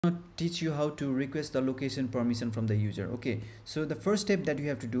Teach you how to request the location permission from the user. Okay, so the first step that you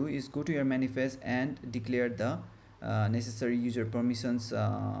have to do is go to your manifest and declare the necessary user permissions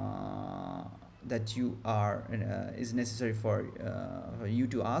that you are is necessary for you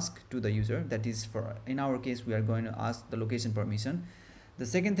to ask to the user. That is, for in our case we are going to ask the location permission. The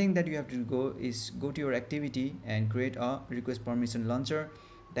second thing that you have to go is go to your activity and create a request permission launcher.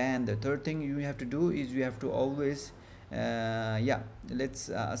 Then the third thing you have to do is you have to always yeah, let's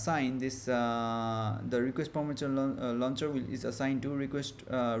assign this the request permission launcher is assigned to request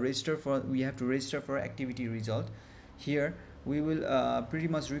register for. We have to register for activity result. Here we will pretty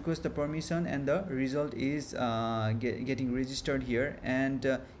much request the permission, and the result is getting registered here. And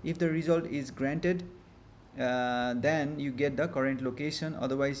if the result is granted, then you get the current location.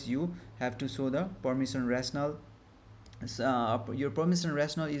 Otherwise you have to show the permission rationale. Your permission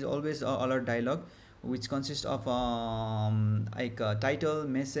rationale is always a alert dialog, which consists of like a title,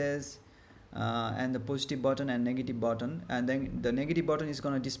 message, and the positive button and negative button. And then the negative button is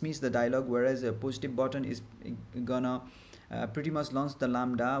gonna dismiss the dialog, whereas a positive button is gonna pretty much launch the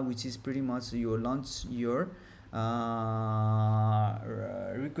lambda, which is pretty much you launch your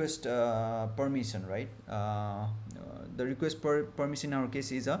request permission, right? The request permission in our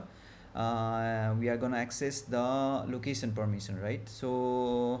case is a we are gonna access the location permission, right?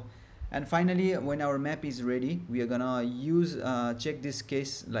 So, and finally when our map is ready, we are gonna use check this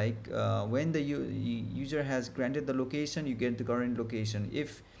case, like when the user has granted the location, you get the current location.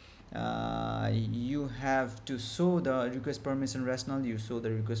 If you have to show the request permission rationale, you show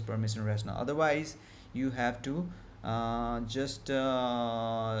the request permission rationale. Otherwise you have to just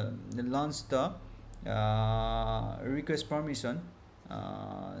launch the request permission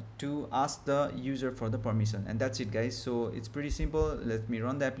to ask the user for the permission. And that's it, guys. So it's pretty simple. Let me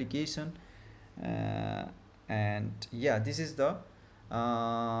run the application. And yeah, this is the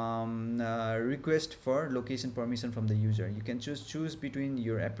request for location permission from the user. You can choose between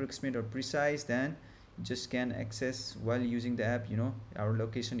your approximate or precise. Then just can access while using the app. Our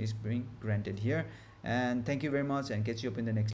location is being granted here. And thank you very much, and catch you up in the next